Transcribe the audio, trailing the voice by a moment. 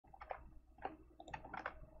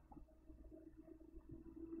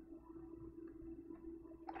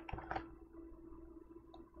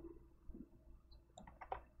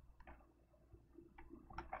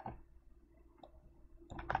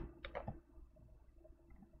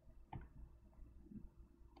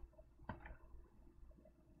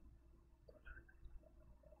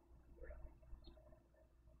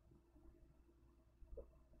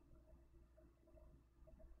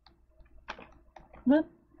What?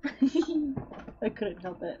 I couldn't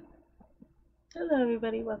help it. Hello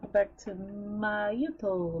everybody, welcome back to my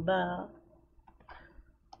YouTube.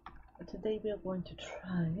 Today we are going to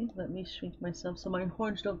try, let me shrink myself so my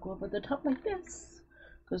horns don't go over the top like this,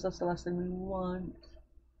 because that's the last thing we want.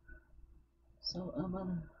 So I'm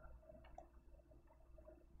gonna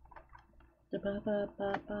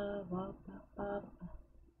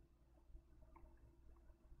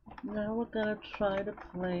now we're gonna try to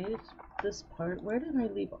play this part. Where did I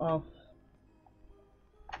leave off?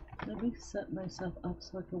 Let me set myself up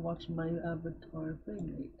so I can watch my avatar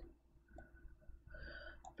frame rate.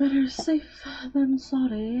 Better safe than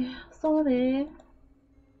sorry. Sorry.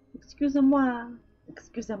 Excusez-moi.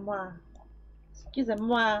 Excusez-moi.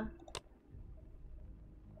 Excusez-moi.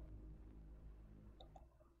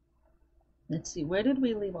 Let's see, where did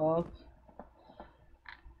we leave off?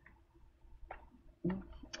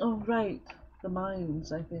 Oh, right. The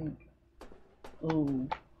mines, I think. Oh.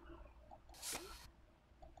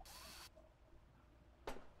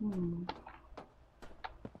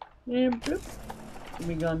 Yeah, bloop. Give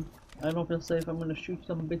me a gun. I don't feel safe. I'm gonna shoot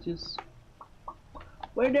some bitches.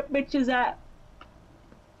 Where the bitches at?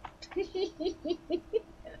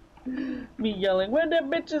 Me yelling, where the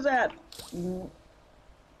bitches at?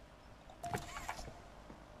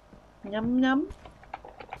 Yum yum.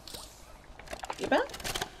 You back?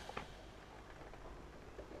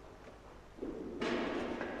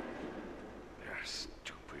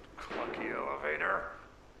 Stupid clunky elevator.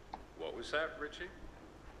 What was that, Richie?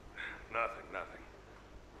 Nothing.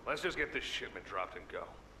 Let's just get this shipment dropped and go.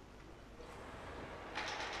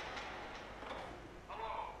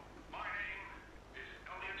 Hello, my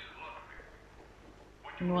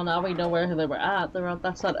name is Well, now we know where they were at. They're on,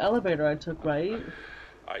 that's that elevator I took, right?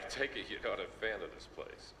 I take it you're not a fan of this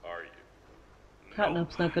place, are you?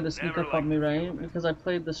 Catnap's not gonna sneak up on me, right? Because I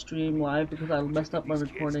played the stream live because I messed up my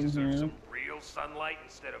recording here. Some real sunlight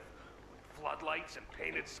instead of floodlights and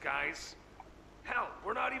painted skies. Hell,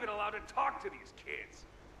 we're not even allowed to talk to these kids.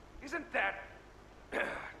 Isn't that...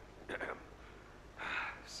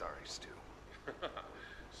 Sorry, Stu.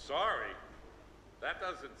 Sorry? That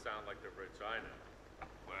doesn't sound like the Rich I know.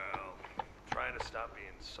 Well, I'm trying to stop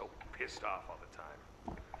being so pissed off all the time.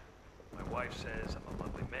 My wife says I'm a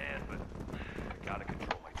lovely man, but I gotta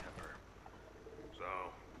control my temper. So,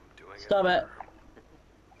 I'm doing it. Stop it.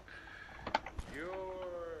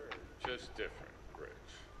 You're just different,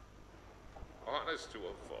 Rich. Honest to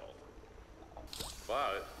a fault.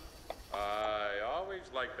 But I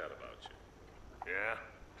always liked that about you. Yeah?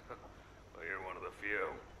 Well, you're one of the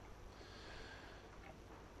few.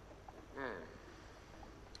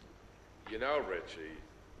 You know, Richie,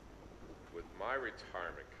 with my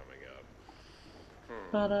retirement coming up,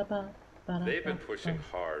 they've been pushing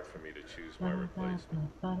hard for me to choose my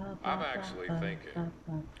replacement. I'm actually thinking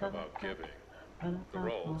about giving the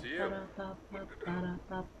role to you.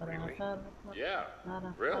 Really? Yeah,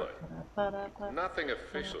 really. Nothing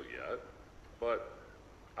official yet, but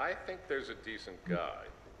I think there's a decent guy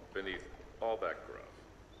beneath all that gruff.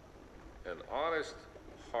 An honest,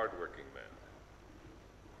 hardworking man.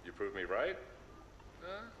 You prove me right?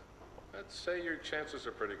 I'd say your chances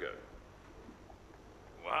are pretty good.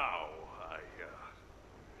 Wow,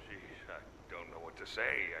 geez, I don't know what to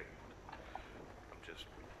say. I'm just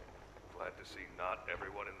glad to see not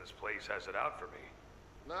everyone in this place has it out for me.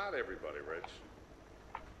 Not everybody, Rich.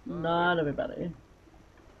 Not everybody.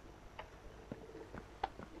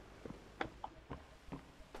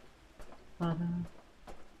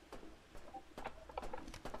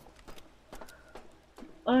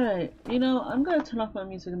 Alright, you know, I'm gonna turn off my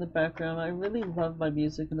music in the background. I really love my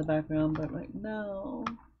music in the background, but right now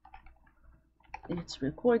it's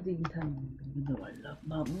recording time. You know I love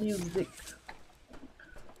my music.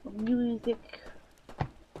 Music.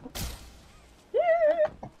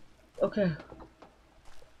 Okay.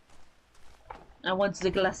 I want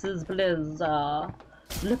the glasses, please.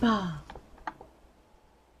 Lepa.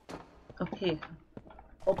 Okay.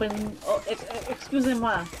 Open. Oh,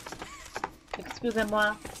 excusez-moi.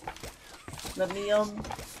 Excusez-moi. Let me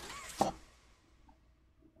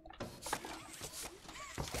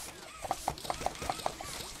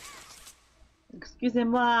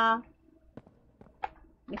Excusez-moi.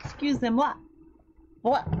 Excusez-moi.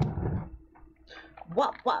 What?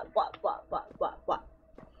 What?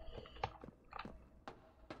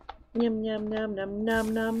 Yum yum yum num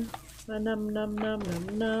num num. Num num num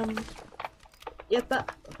num num. Yatta.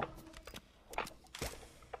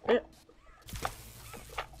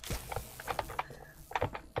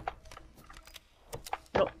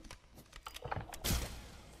 No.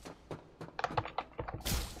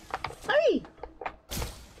 Hi.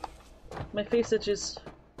 My face face itches.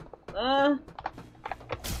 Ah.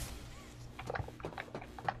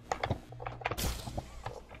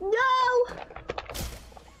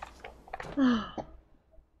 No!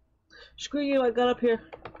 Screw you, I got up here.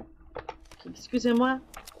 Excusez-moi.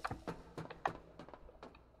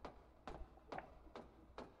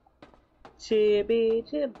 Chibi,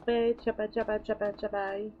 chibi, chapa, chapa, chapa, chapa.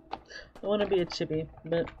 I want to be a chibi,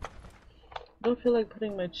 but I don't feel like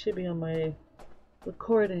putting my chibi on my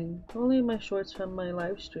recording. Only my shorts from my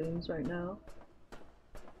live streams right now.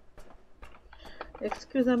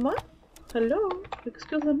 Excusez-moi. Hello.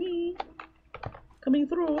 Excuse-me. Coming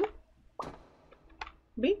through.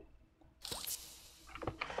 B.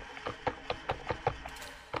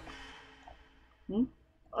 Hmm?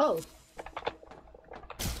 Oh.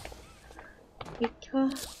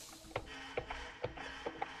 Because...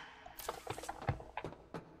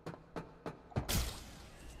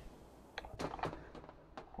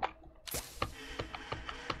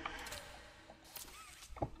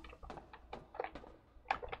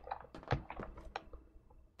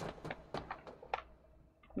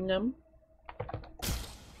 Yum.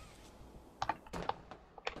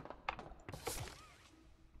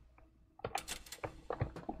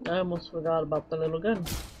 I almost forgot about the little gun.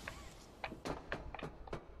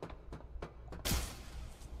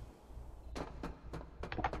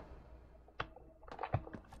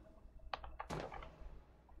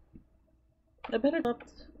 I better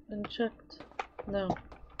stopped and checked. No.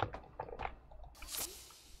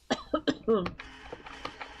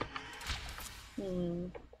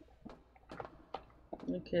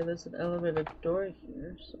 Okay, there's an elevator door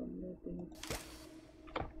here, so maybe.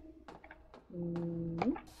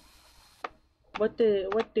 What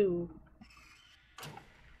do?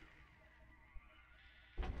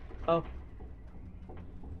 Oh.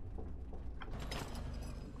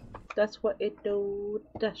 That's what it do.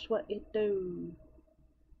 That's what it do.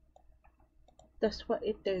 That's what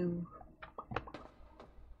it do.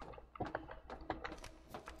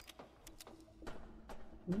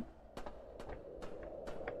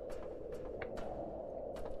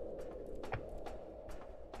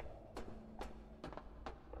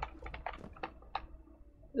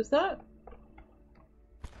 Is that?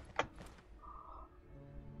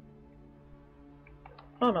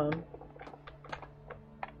 Hold on.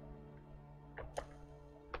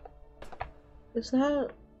 Is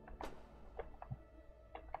that?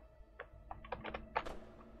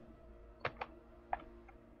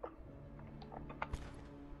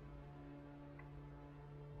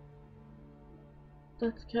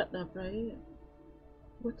 That's catnap, right?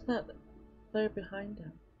 What's that there behind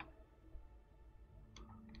him?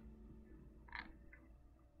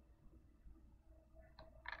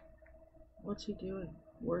 What's he doing?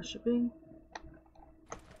 Worshipping?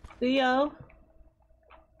 Theo?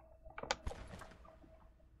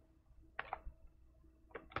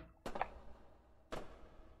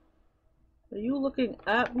 Are you looking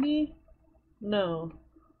at me? No.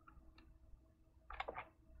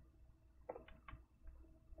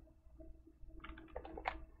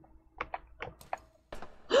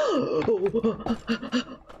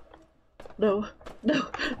 No, no,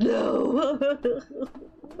 no!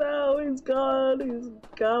 No, he's gone, he's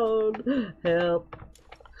gone. Help.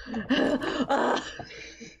 Ah.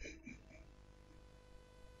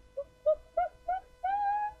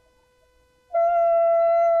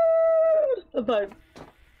 I'm fine.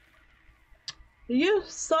 You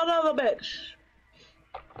son of a bitch.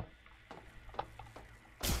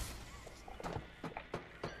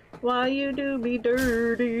 Why you do me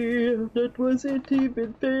dirty? That wasn't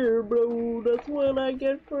even fair, bro. That's what I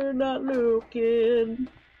get for not looking.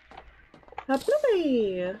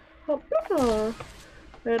 Habloopy! Habloopa!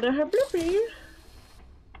 And a habloopy!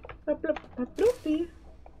 Habloopy!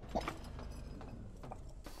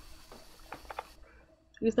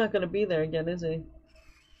 He's not gonna be there again, is he?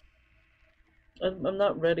 I'm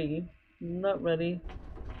not ready. I'm not ready.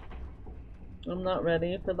 I'm not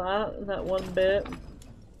ready for that one bit.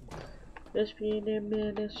 Just being a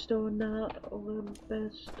minister, not a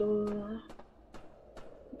investor.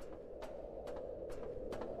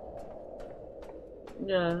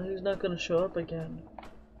 Yeah, he's not gonna show up again.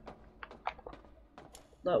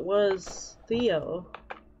 That was Theo.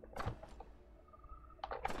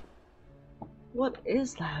 What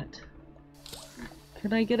is that?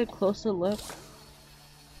 Can I get a closer look?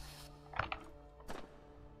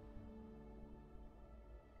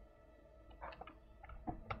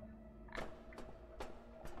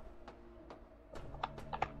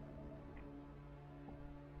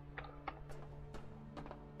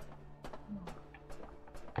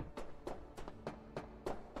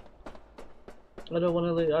 I don't want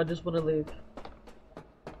to leave. I just want to leave.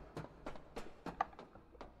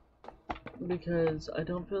 because I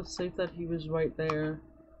don't feel safe that he was right there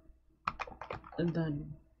and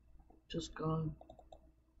then just gone.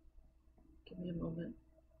 Give me a moment.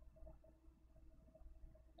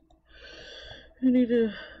 I need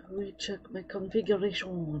to recheck my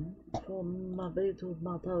configuration for my battle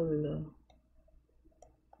model.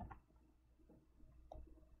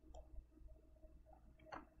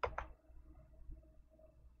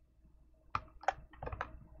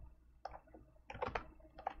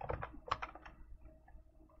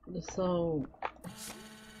 So,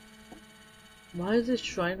 why is this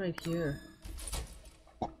shrine right here?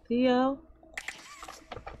 Theo?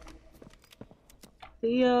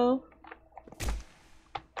 Theo?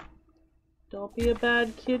 Don't be a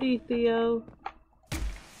bad kitty, Theo.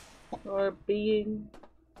 Or being.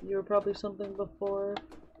 You were probably something before.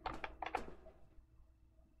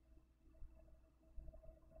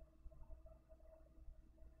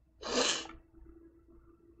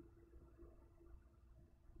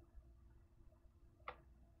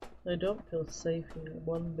 I don't feel safe here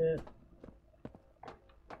one bit.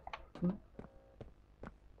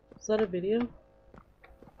 Is that a video?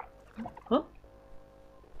 Huh?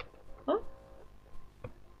 Huh?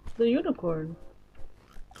 The unicorn.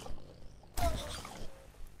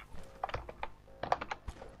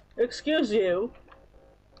 Excuse you?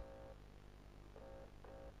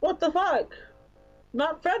 What the fuck?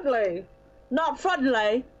 Not friendly. Not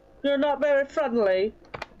friendly. You're not very friendly.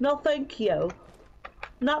 No thank you.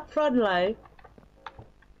 Not friendly.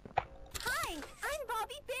 Hi, I'm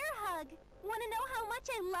Bobby Bearhug. Want to know how much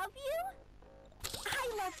I love you? I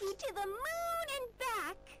love you to the moon and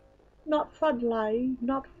back. Not friendly.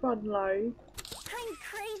 Not friendly. I'm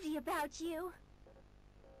crazy about you.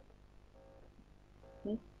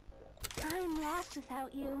 I'm lost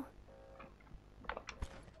without you.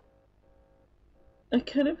 I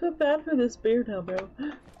kind of feel bad for this bear now, bro.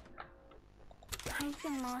 I've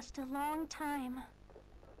been lost a long time.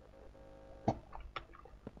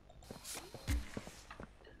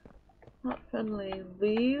 Not friendly.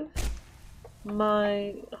 Leave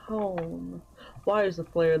my home. Why is the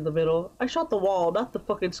flare in the middle? I shot the wall, not the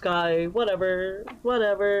fucking sky. Whatever.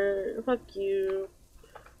 Whatever. Fuck you.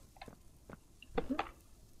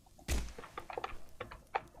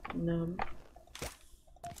 No.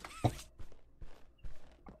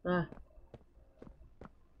 Ah.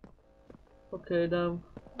 Okay, now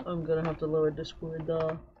I'm gonna have to lower Discord.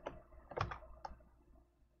 No,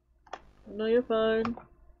 you're fine.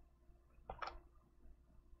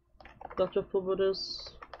 Dr.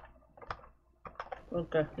 Fubudas.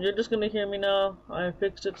 Okay, you're just gonna hear me now. I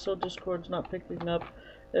fixed it so Discord's not picking up.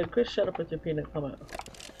 Chris, shut up with your peanut. Come out.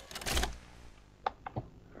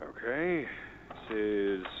 Okay, this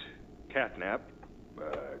is Catnap.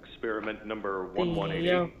 Experiment number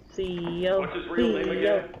 1180. Theo. What's his real name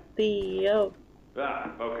again? Theo.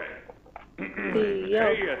 Ah, okay.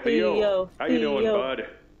 Theo. Hey, Theo. How you doing, Theo. bud?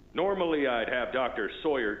 Normally I'd have Dr.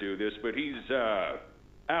 Sawyer do this, but he's,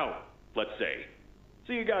 out, let's say.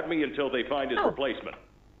 So you got me until they find his replacement.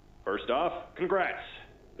 First off, congrats.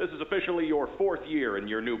 This is officially your 4th year in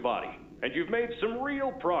your new body, and you've made some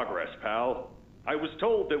real progress, pal. I was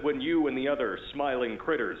told that when you and the other smiling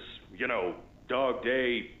critters, you know,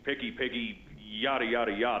 Dogday, Picky Piggy, yada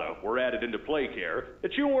yada yada, were added into play care,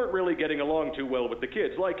 that you weren't really getting along too well with the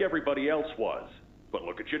kids like everybody else was. But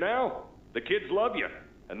look at you now. The kids love you.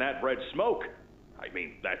 And that red smoke, I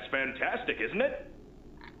mean, that's fantastic, isn't it?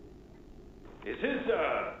 Is his,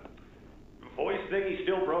 voice thingy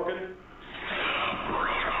still broken?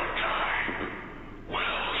 Prototype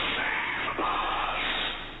will save us.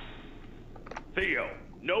 Theo,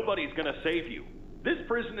 nobody's gonna save you. This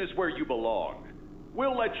prison is where you belong.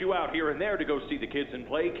 We'll let you out here and there to go see the kids in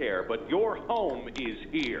play care, but your home is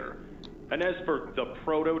here. And as for the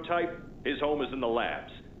prototype, his home is in the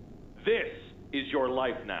labs. This is your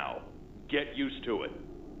life now. Get used to it.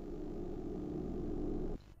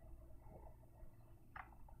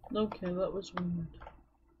 Okay, that was weird.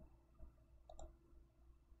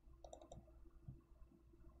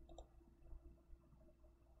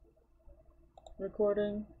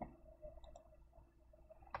 Recording.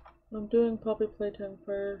 I'm doing PoppyPlayTime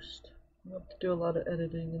first. I have to do a lot of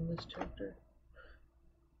editing in this chapter.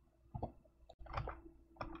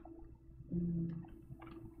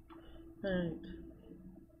 Alright.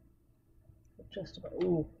 Just about.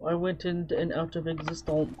 Ooh, I went into and out of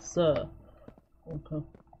existence. Okay.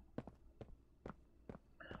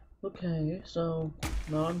 Okay, so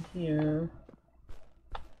now I'm here.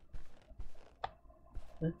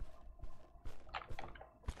 I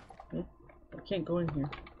can't go in here.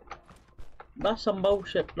 That's some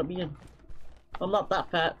bullshit. Let me in. I'm not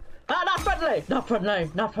that fat. Ah, not friendly! Not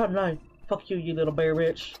friendly! Not friendly! Fuck you, you little bear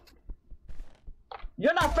bitch.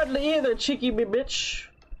 You're not friendly either, cheeky bitch.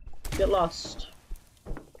 Get lost.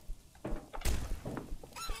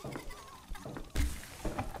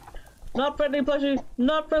 Not friendly plushie.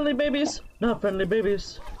 Not friendly babies. Not friendly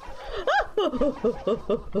babies.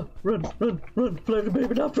 Run, run, run. Friendly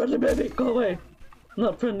baby, not friendly baby. Go away.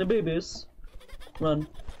 Not friendly babies. Run.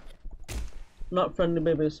 Not friendly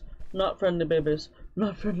babies. Not friendly babies.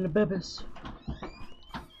 Not friendly babies.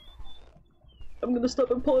 I'm gonna stop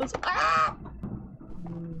and pause. Ah!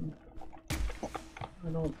 I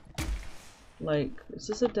don't like. Is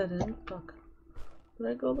this a dead end? Fuck. Did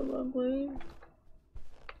I go the wrong way?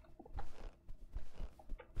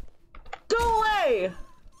 Go away!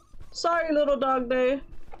 Sorry, little Dogday.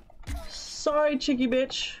 Sorry, cheeky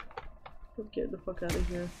bitch. I'm getting the fuck out of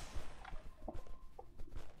here.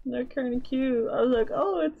 They're kinda cute. I was like,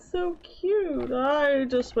 oh, it's so cute. I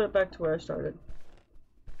just went back to where I started.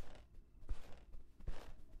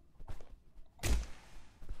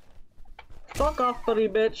 Fuck off, buddy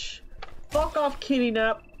bitch. Fuck off, kitty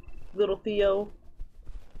nap, little Theo.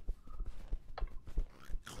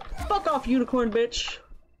 Fuck off, unicorn bitch.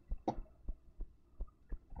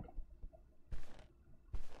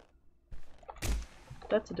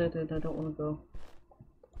 That's a dead end. I don't want to go.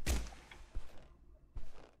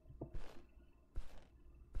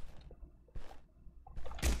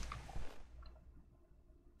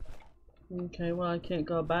 Okay, well, I can't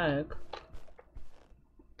go back.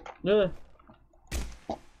 Ugh.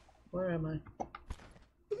 Where am I?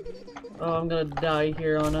 Oh, I'm gonna die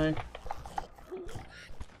here, aren't I?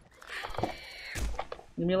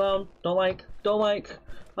 Leave me alone. Don't like. Don't like.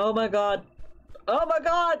 Oh my god. Oh my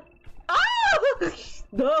god! Ah!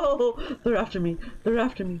 No! They're after me. They're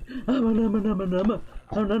after me.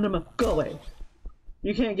 Go away.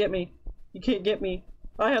 You can't get me. You can't get me.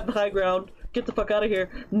 I have the high ground. Get the fuck out of here.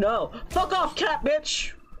 No. Fuck off, cat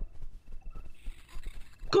bitch!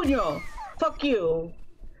 Cuño! Fuck you!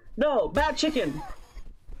 No! Bad chicken!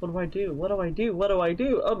 What do I do? What do I do? What do I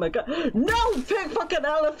do? Oh my god. No! Pig fucking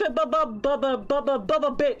elephant!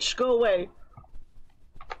 Bubba bitch! Go away!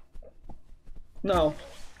 No.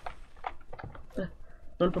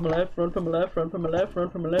 Run from my left, run from my left, run from my left, run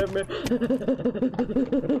from my left.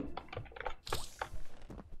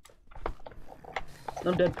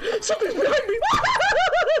 I'm dead. Something's behind me!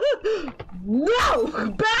 No!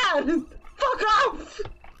 Bad! Fuck off!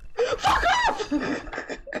 Fuck off! God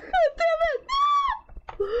damn it!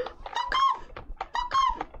 No! Fuck off! Fuck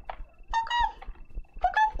off! Fuck off!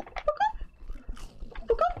 Fuck off!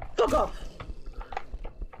 Fuck off! Fuck off!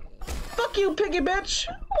 Fuck you, piggy bitch!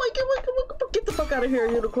 Get the fuck out of here,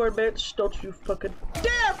 unicorn bitch! Don't you fucking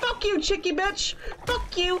dare! Fuck you, chicky bitch!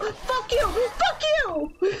 Fuck you! Fuck you! Fuck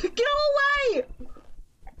you! Get away!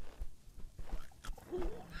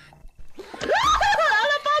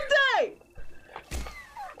 Elefante!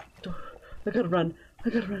 I gotta run. I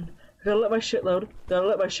gotta run. I gotta let my shit load. Gotta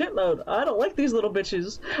let my shit load. I don't like these little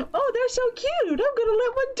bitches. Oh, they're so cute. I'm gonna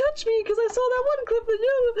let one touch me because I saw that one clip of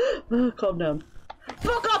you. Calm down.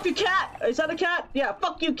 Fuck off, you cat! Is that a cat? Yeah,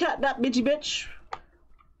 fuck you, cat, that bitchy bitch.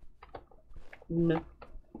 No.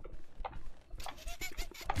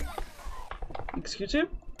 Excuse you?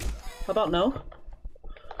 How about no?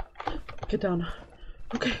 Get down.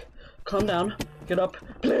 Okay, calm down. Get up.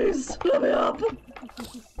 Please, let me up!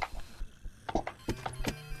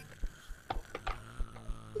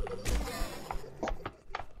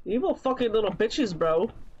 Evil fucking little bitches, bro.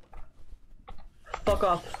 Fuck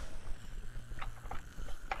off.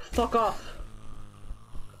 Fuck off.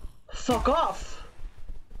 Fuck off!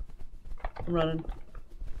 I'm running.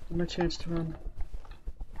 Give me a chance to run.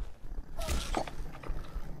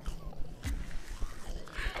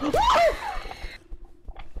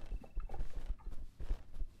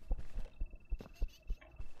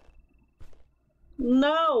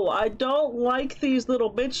 No, I don't like these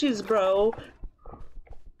little bitches, bro.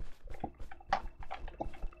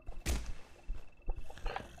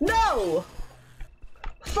 No!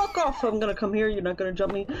 Fuck off! I'm gonna come here, you're not gonna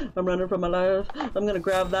jump me. I'm running for my life. I'm gonna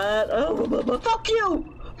grab that. Oh, fuck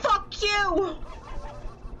you! Fuck you!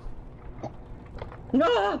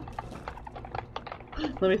 Ah!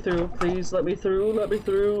 Let me through, please. Let me through. Let me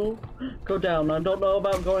through. Go down. I don't know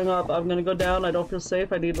about going up. I'm gonna go down. I don't feel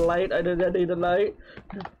safe. I need a light. I need a light.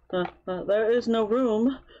 There is no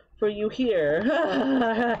room for you here.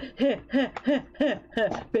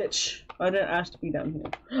 Bitch. I didn't ask to be down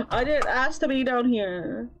here. I didn't ask to be down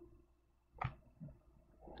here.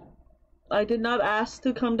 I did not ask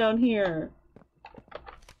to come down here.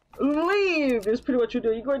 Leave is pretty much what you're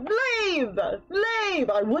doing. You're going, leave! Leave!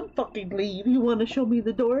 I would fucking leave. You want to show me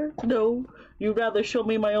the door? No. You'd rather show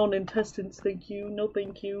me my own intestines, thank you. No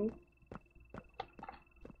thank you.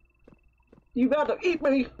 You'd rather eat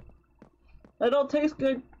me! I don't taste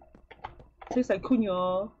good. Tastes like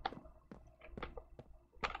cunha.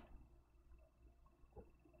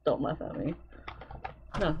 Don't laugh at me.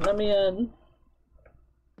 No, let me in.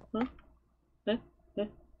 Huh? Eh? Eh?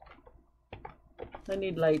 I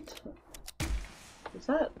need light. What's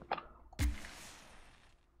that?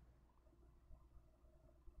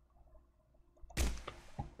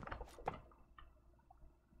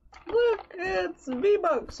 Look, it's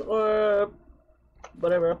V-Bucks or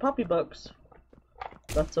whatever, Poppy Bucks.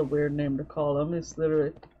 That's a weird name to call them. It's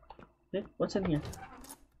literally. Eh? What's in here?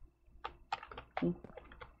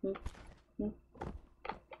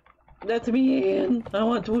 Let me in. I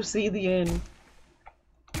want to see the end.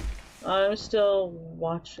 I'm still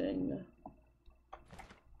watching.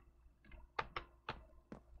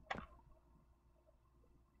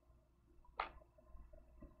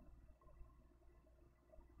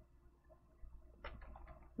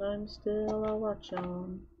 I'm still a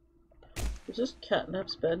watching. Is this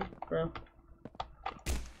Catnap's bed, bro?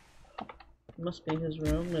 Must be his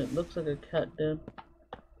room. It looks like a cat did.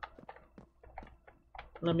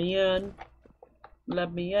 Let me in.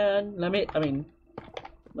 Let me in. Let me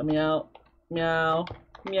out. Meow.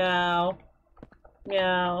 Meow.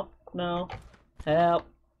 Meow. No. Help.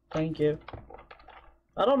 Thank you.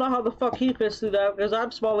 I don't know how the fuck he fits through that, because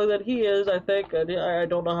I'm smaller than he is, I think. I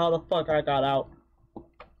don't know how the fuck I got out.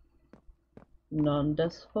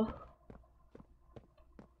 Non-despa.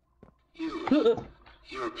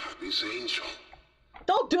 You're Poppy's angel.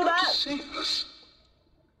 Don't do that! Save us.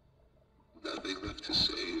 Nothing left to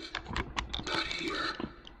save. Not here.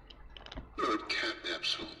 You're at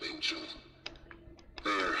Catnap's home, Angel.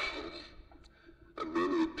 Their home. A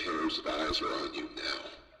myriad pairs of eyes are on you now.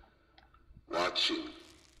 Watching,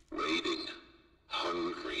 waiting,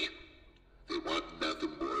 hungry. They want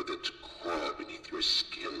nothing more than to crawl beneath your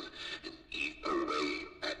skin and eat away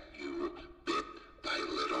at you bit by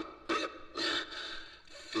little bit.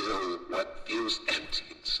 Fill what feels empty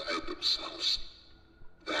inside themselves.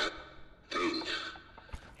 That thing,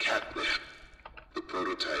 Catnap, the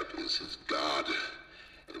prototype is his god,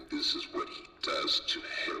 and this is what he does to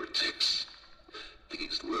heretics.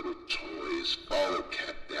 These little toys follow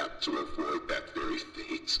Catnap to avoid that very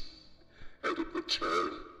fate, and in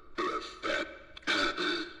return, they are fed.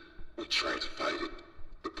 We try to fight it,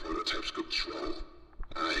 the prototype's control.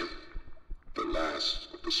 I am the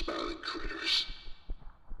last of the smiling critters.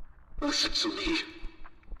 Listen to me.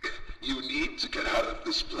 You need to get out of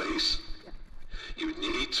this place. You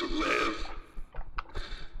need to live.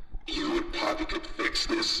 You and Poppy could fix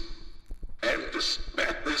this. End this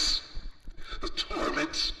madness. The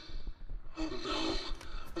torment. Oh no.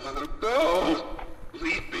 Oh no.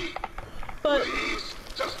 Leave me. But Please,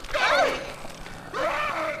 just go.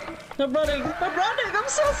 Run! I'm running. I'm running. I'm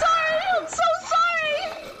so sorry. I'm so sorry.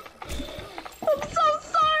 I'm so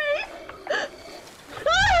sorry.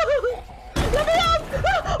 Ah! Let me out.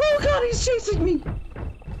 Ah! Oh god, he's chasing me.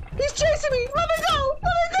 He's chasing me. Let me go.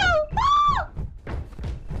 Let me go. Ah!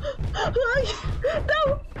 No,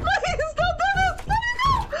 please don't do this. Let me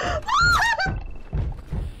go.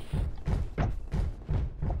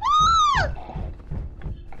 Ah!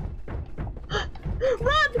 Ah!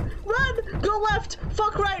 Run! Run! Go left!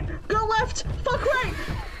 Fuck right! Go left! Fuck right!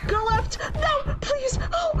 Go left! No! Please!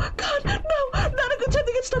 Oh god! No! Not a good time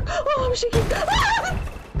to get stuck! Oh, I'm shaking! Ah!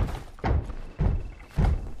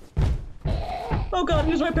 Oh god,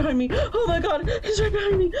 he's right behind me! Oh my god! He's right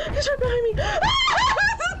behind me! He's right behind me! Ah!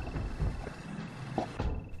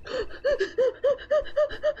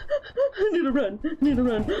 I need to run! I need to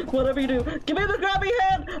run! Whatever you do, give me the grabby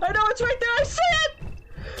hand! I know it's right there! I see it!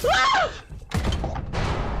 Ah!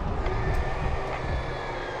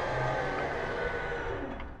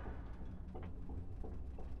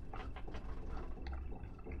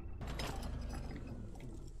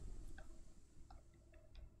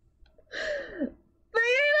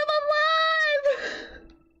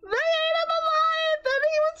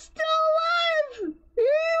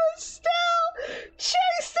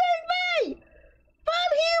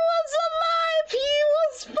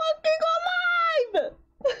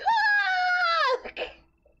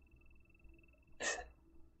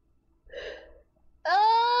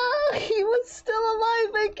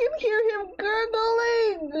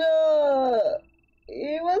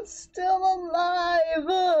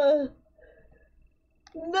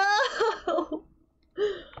 No!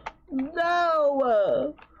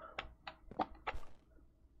 No!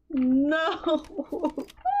 No!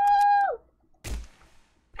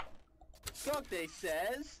 Dogday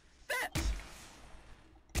says, fetch!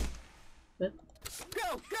 What?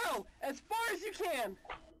 Go, go! As far as you can!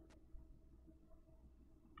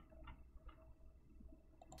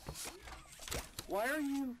 Why are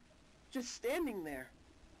you just standing there?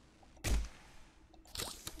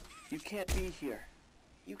 You can't be here.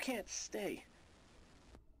 You can't stay.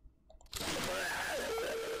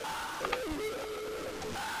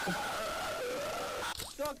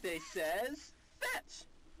 Dogday says, fetch!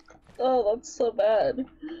 Oh, that's so bad.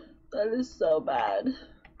 That is so bad.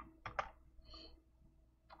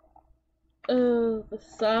 Oh, the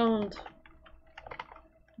sound.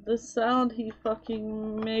 The sound he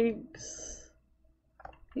fucking makes.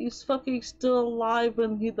 He's fucking still alive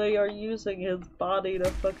when they are using his body to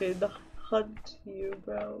fucking hunt you,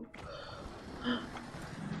 bro.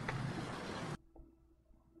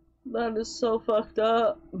 That is so fucked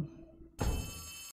up.